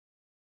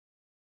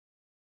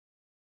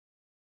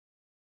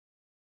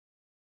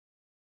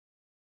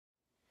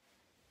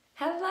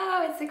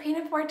Hello, it's the Queen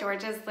of Four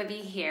Georges, Libby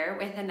here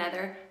with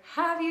another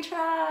Have You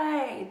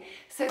Tried?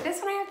 So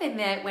this one I have to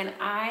admit, when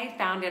I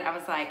found it, I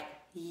was like,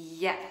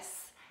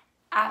 yes,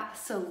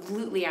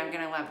 absolutely I'm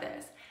gonna love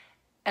this,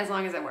 as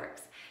long as it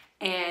works.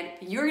 And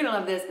you're gonna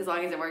love this as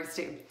long as it works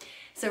too.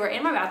 So we're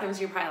in my bathroom,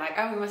 so you're probably like,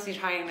 oh, we must be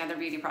trying another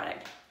beauty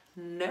product.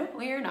 No,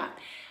 we are not.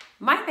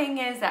 My thing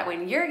is that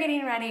when you're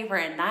getting ready for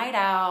a night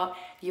out,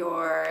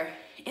 you're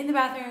in the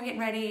bathroom getting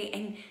ready,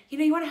 and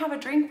you wanna have a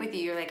drink with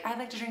you. You're like, I'd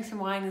like to drink some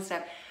wine and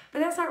stuff. But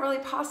that's not really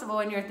possible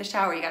when you're at the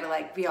shower. You gotta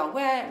like be all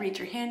wet, reach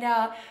your hand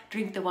out,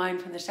 drink the wine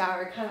from the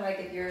shower. Kind of like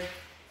if you're,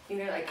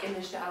 like in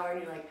the shower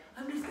and you're like,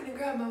 I'm just gonna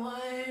grab my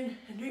wine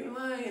and drink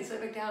my wine and sit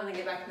back down and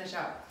get back in the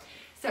shower.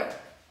 So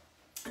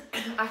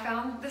I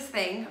found this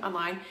thing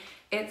online.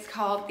 It's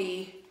called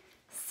the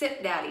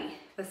Sip Caddy,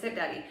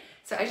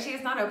 So as you see,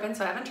 it's not open,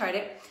 so I haven't tried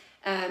it.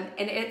 And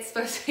it's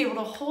supposed to be able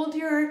to hold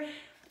your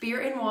beer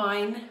and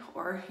wine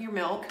or your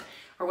milk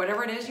or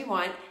whatever it is you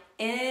want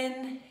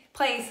in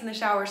place in the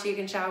shower, so you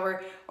can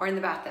shower or in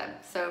the bathtub.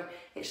 So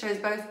it shows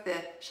both the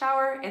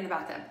shower and the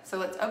bathtub. So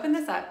let's open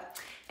this up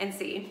and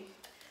see.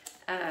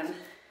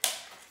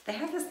 They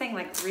have this thing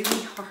like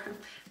really hard.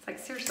 It's like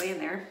seriously in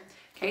there.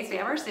 Okay, so we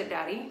have our Sip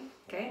Caddy.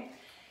 Okay,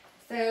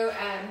 so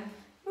I'm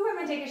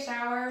gonna take a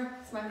shower.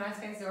 It's my nice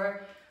fancy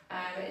door.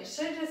 It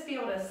should just be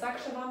able to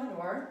suction on the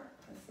door.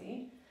 Let's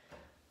see.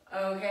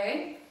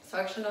 Okay,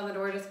 suction on the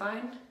door just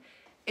fine.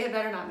 It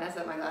better not mess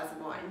up my glass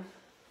of wine.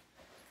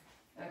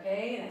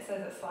 Okay, and it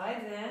says it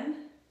slides in.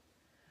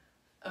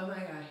 Oh my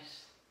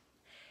gosh.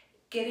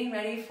 Getting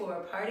ready for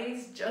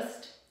parties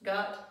just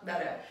got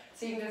better.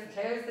 So you can just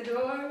close the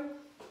door.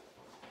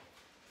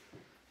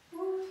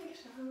 Ooh, take a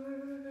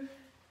shower.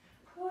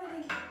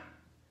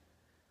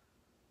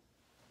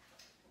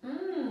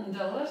 Mmm,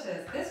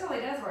 delicious. This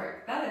really does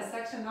work. That is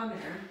sectioned on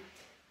there.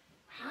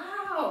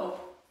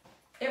 Wow.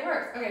 It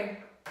works. Okay,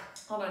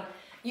 hold on.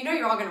 You know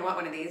you're all gonna want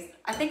one of these.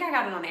 I think I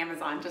got it on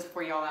Amazon just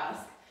before y'all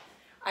ask.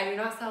 I do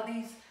not sell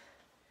these.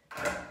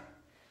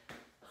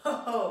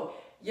 Oh,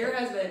 your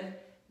husband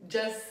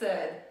just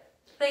said,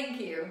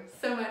 thank you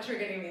so much for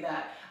getting me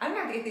that. I'm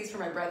gonna have to get these for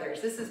my brothers.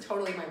 This is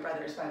totally my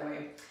brother's, by the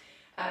way.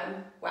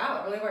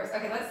 Wow, it really works.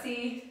 Okay, let's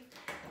see.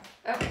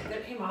 Oh,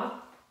 it came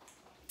off.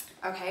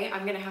 Okay,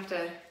 I'm gonna have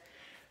to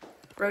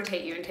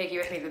rotate you and take you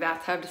with me to the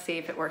bathtub to see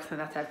if it works in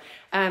the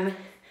bathtub.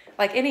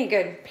 Like any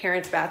good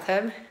parent's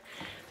bathtub,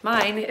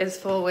 mine is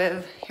full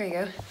with, here you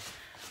go.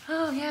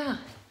 Oh yeah.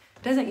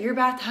 Doesn't your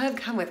bathtub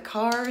come with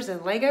cars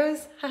and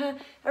Legos?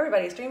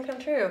 Everybody's dream come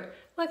true.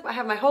 Look, I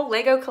have my whole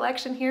Lego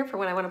collection here for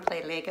when I want to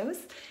play Legos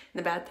in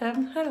the bathtub.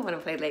 I don't want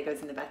to play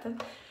Legos in the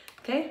bathtub.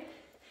 Okay.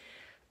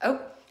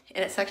 Oh,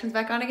 and it sections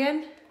back on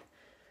again.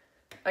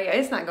 Oh yeah,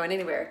 it's not going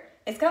anywhere.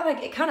 It's got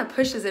like, it kind of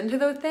pushes into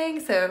those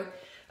things. So,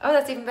 oh,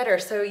 that's even better.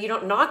 So you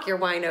don't knock your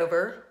wine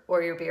over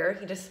or your beer.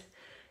 You just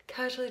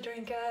casually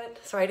drink it.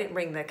 Sorry, I didn't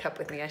bring the cup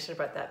with me. I should have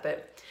brought that,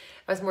 but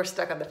I was more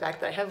stuck on the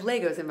fact that I have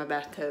Legos in my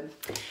bathtub.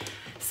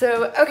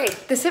 So, okay,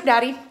 the Sip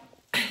Caddy,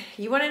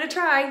 you wanted to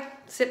try.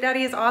 Sip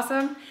Caddy is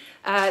awesome.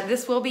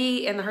 This will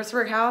be in the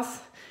Hertzberg house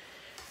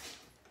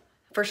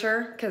for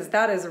sure, because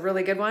that is a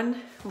really good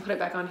one. We'll put it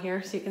back on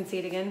here so you can see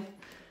it again.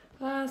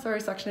 Sorry,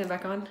 suction it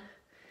back on.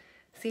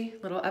 See,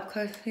 little up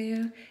close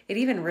view. It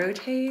even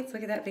rotates.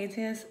 Look at that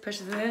fanciness.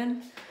 Pushes it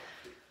in.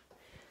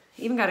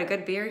 Even got a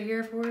good beard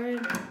here for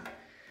it.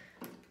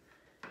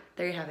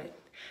 There you have it.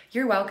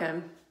 You're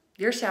welcome.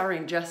 Your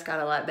showering just got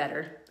a lot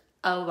better.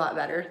 A lot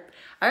better.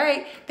 All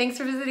right, thanks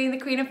for visiting the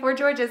Queen of Four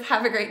Georges.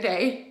 Have a great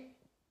day.